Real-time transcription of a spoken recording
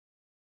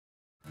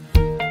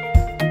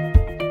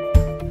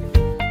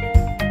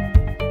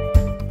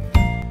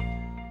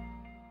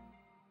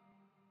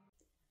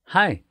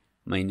Hi,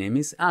 my name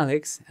is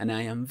Alex and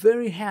I am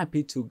very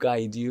happy to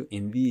guide you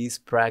in these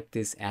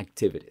practice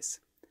activities.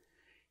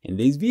 In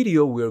this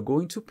video, we are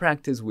going to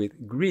practice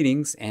with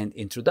greetings and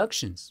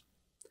introductions.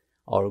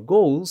 Our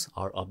goals,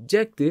 our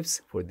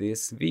objectives for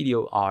this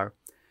video are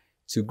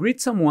to greet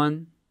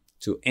someone,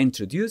 to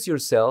introduce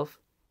yourself,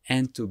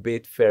 and to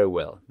bid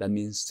farewell. That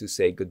means to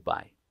say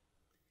goodbye.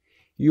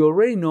 You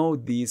already know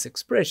these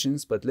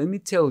expressions, but let me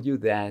tell you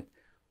that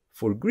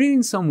for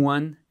greeting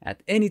someone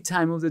at any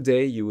time of the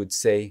day, you would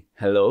say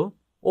hello,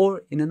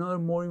 or in another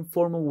more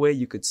informal way,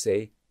 you could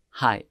say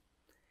hi.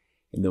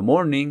 In the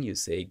morning, you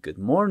say good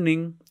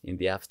morning. In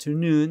the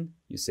afternoon,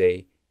 you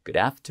say good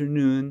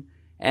afternoon.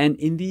 And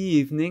in the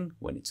evening,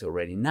 when it's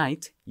already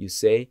night, you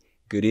say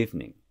good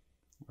evening.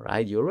 All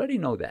right, you already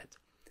know that.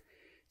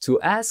 To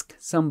ask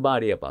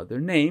somebody about their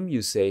name,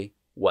 you say,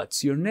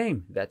 what's your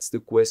name? That's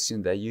the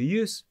question that you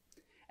use.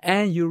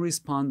 And you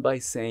respond by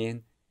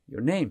saying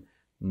your name.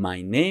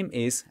 My name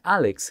is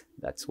Alex.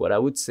 That's what I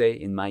would say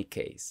in my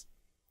case.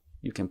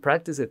 You can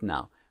practice it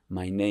now.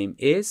 My name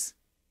is,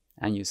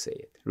 and you say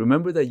it.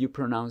 Remember that you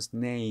pronounce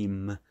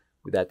name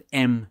with that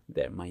M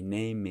there. My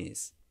name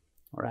is.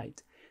 All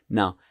right.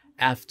 Now,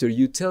 after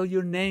you tell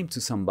your name to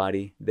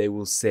somebody, they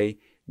will say,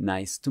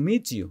 nice to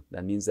meet you.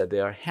 That means that they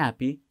are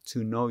happy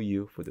to know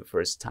you for the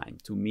first time,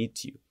 to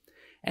meet you.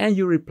 And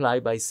you reply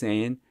by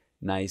saying,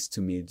 nice to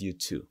meet you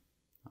too.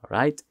 All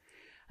right.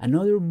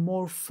 Another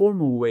more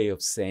formal way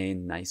of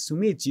saying nice to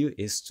meet you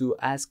is to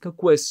ask a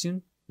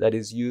question that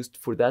is used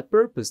for that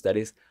purpose. That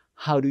is,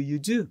 how do you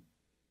do?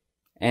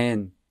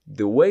 And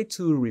the way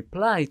to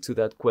reply to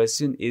that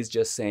question is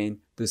just saying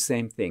the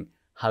same thing.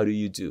 How do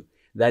you do?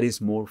 That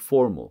is more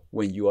formal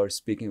when you are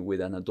speaking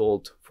with an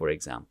adult, for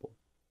example.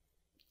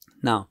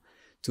 Now,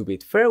 to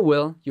bid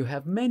farewell, you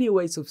have many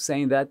ways of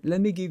saying that.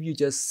 Let me give you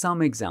just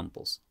some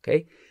examples,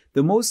 okay?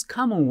 The most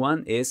common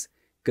one is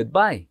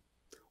goodbye,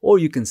 or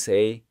you can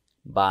say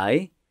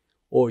bye,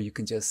 or you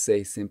can just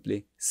say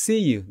simply see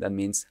you. That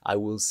means I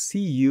will see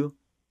you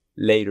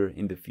later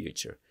in the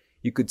future.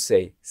 You could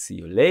say see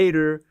you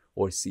later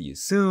or see you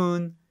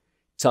soon,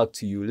 talk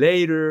to you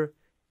later.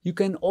 You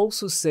can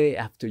also say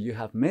after you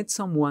have met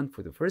someone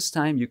for the first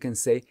time, you can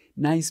say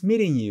nice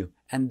meeting you,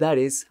 and that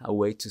is a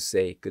way to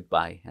say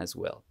goodbye as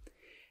well.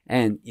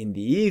 And in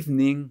the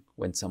evening,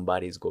 when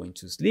somebody is going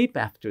to sleep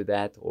after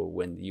that, or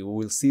when you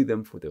will see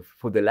them for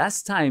the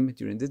last time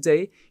during the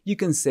day, you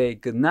can say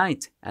good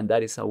night, and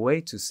that is a way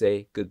to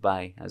say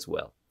goodbye as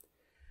well.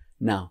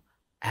 Now,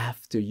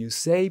 after you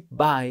say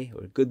bye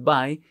or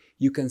goodbye,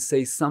 you can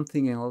say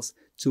something else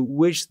to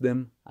wish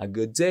them a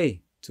good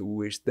day, to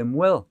wish them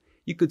well.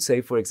 You could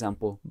say, for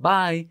example,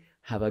 bye,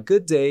 have a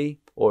good day,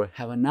 or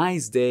have a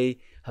nice day,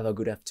 have a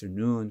good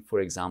afternoon,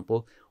 for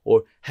example,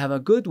 or have a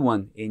good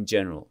one in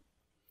general.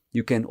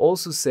 You can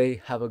also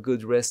say, have a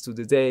good rest of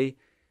the day.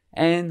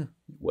 And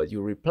what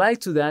you reply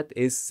to that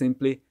is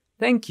simply,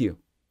 thank you,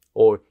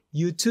 or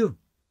you too.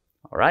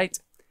 All right?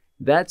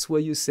 That's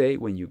what you say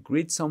when you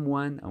greet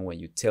someone and when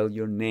you tell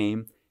your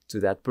name to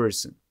that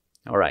person.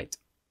 All right.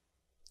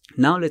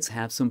 Now let's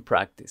have some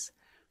practice.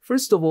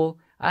 First of all,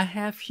 I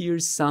have here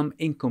some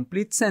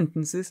incomplete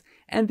sentences,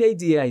 and the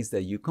idea is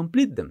that you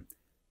complete them.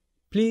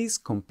 Please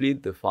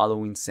complete the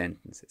following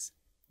sentences.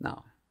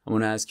 Now, I'm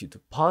going to ask you to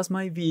pause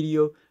my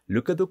video,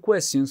 look at the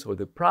questions or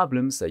the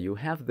problems that you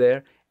have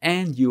there,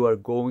 and you are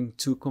going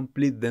to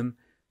complete them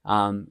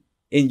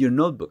in your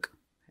notebook.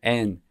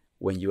 And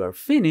when you are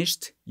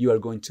finished, you are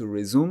going to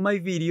resume my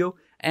video,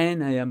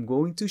 and I am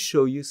going to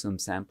show you some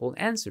sample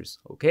answers,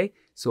 okay?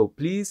 So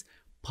please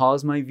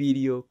pause my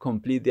video,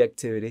 complete the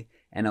activity,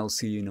 and I'll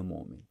see you in a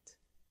moment.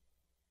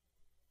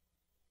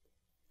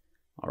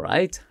 All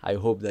right, I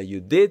hope that you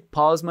did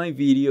pause my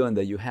video and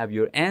that you have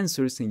your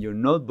answers in your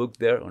notebook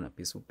there on a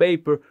piece of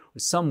paper or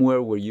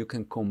somewhere where you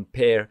can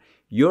compare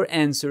your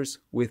answers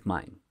with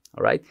mine.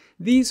 All right,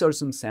 these are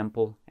some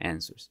sample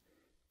answers.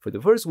 For the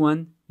first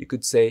one, you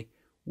could say,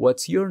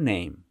 what's your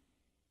name?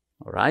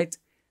 All right,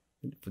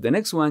 for the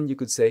next one, you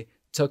could say,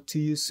 talk to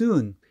you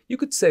soon. You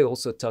could say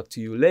also talk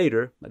to you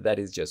later, but that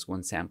is just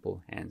one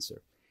sample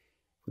answer.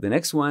 For the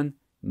next one,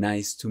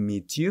 nice to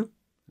meet you.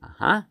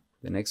 The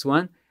next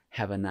one,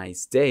 have a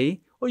nice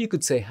day, or you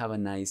could say have a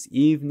nice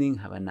evening,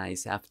 have a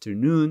nice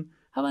afternoon,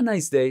 have a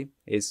nice day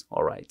is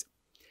all right.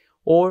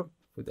 Or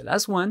for the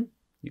last one,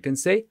 you can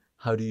say,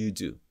 how do you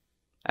do?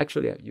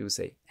 Actually, you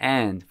say,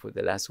 and for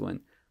the last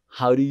one,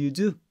 how do you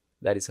do?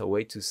 That is a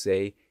way to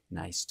say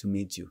nice to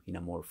meet you in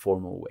a more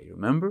formal way,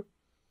 remember?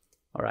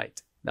 All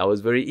right, that was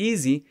very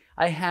easy.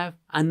 I have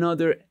a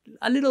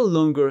little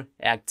longer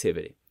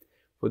activity.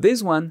 For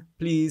this one,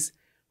 please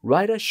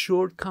write a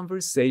short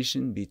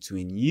conversation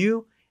between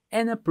you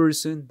and a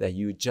person that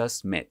you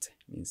just met.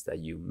 It means that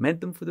you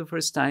met them for the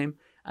first time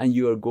and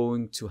you are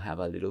going to have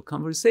a little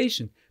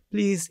conversation.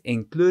 Please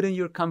include in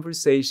your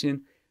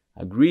conversation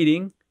a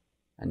greeting,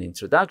 an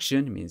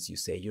introduction, it means you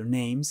say your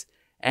names,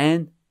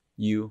 and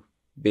you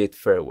bid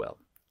farewell.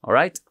 All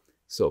right?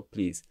 So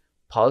please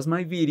pause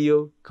my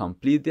video,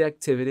 complete the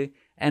activity,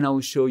 and I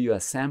will show you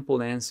a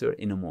sample answer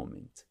in a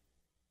moment.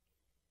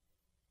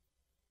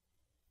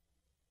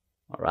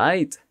 All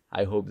right.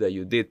 I hope that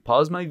you did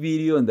pause my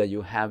video and that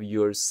you have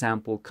your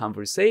sample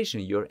conversation,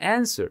 your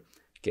answer.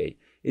 Okay.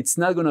 It's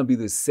not going to be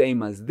the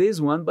same as this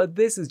one, but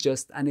this is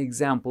just an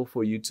example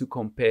for you to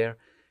compare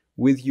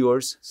with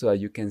yours so that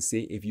you can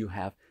see if you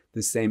have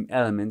the same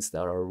elements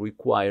that are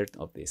required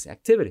of this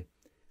activity.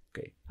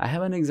 Okay. I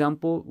have an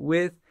example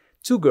with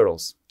two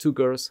girls. Two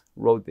girls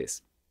wrote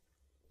this.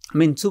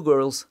 Two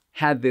girls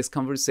had this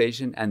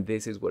conversation, and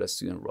this is what a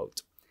student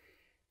wrote.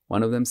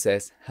 One of them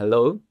says,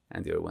 hello,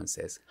 and the other one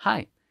says,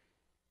 hi.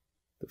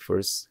 The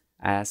first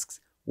asks,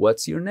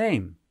 what's your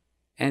name?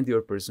 And the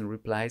other person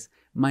replies,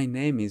 my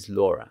name is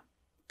Laura.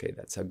 Okay,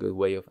 that's a good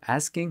way of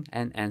asking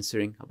and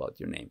answering about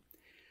your name.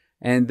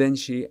 And then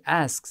she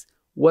asks,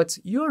 what's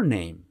your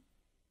name?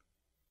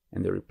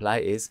 And the reply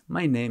is,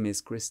 my name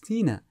is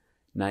Christina.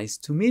 Nice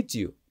to meet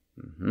you.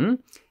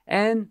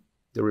 And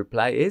the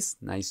reply is,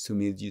 nice to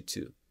meet you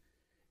too.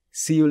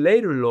 See you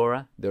later,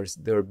 Laura.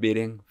 They're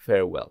bidding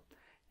farewell.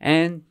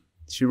 And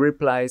she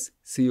replies,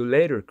 see you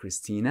later,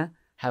 Christina.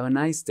 Have a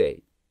nice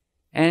day.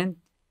 And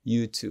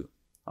you too.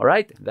 All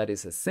right, that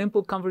is a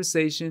simple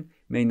conversation.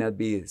 May not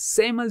be the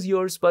same as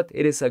yours, but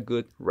it is a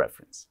good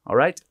reference. All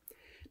right.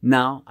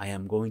 Now I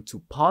am going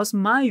to pause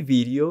my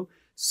video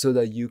so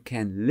that you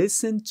can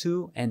listen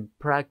to and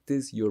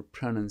practice your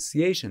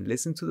pronunciation.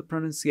 Listen to the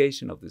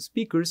pronunciation of the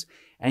speakers,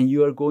 and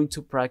you are going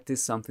to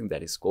practice something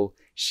that is called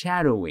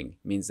shadowing.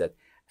 It means that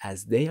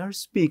as they are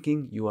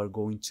speaking, you are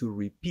going to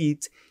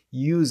repeat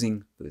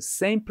using the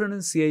same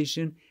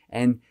pronunciation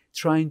and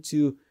trying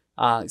to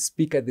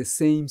speak at the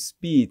same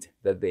speed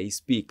that they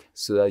speak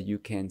so that you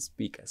can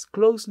speak as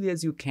closely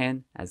as you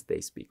can as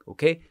they speak,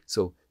 okay?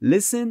 So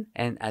listen,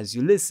 and as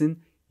you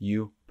listen,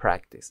 you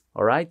practice,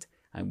 all right?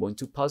 I'm going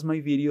to pause my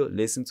video,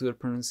 listen to the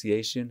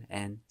pronunciation,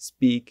 and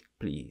speak,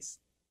 please.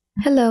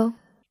 Hello.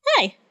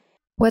 Hi.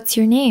 What's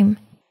your name?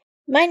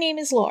 My name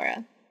is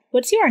Laura.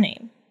 What's your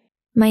name?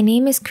 My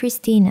name is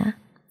Christina.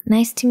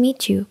 Nice to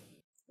meet you.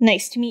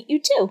 Nice to meet you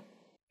too.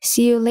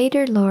 See you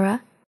later,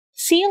 Laura.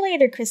 See you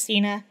later,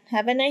 Christina.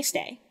 Have a nice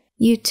day.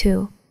 You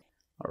too.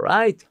 All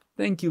right.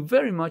 Thank you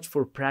very much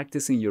for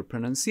practicing your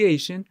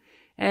pronunciation.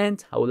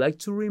 And I would like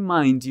to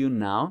remind you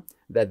now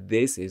that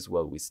this is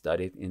what we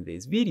studied in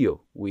this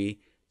video. We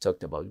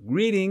talked about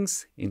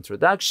greetings,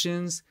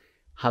 introductions,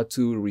 how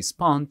to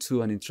respond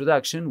to an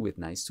introduction with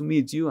nice to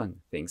meet you and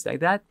things like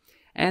that,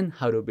 and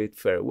how to bid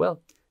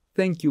farewell.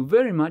 Thank you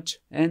very much,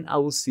 and I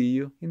will see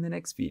you in the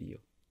next video.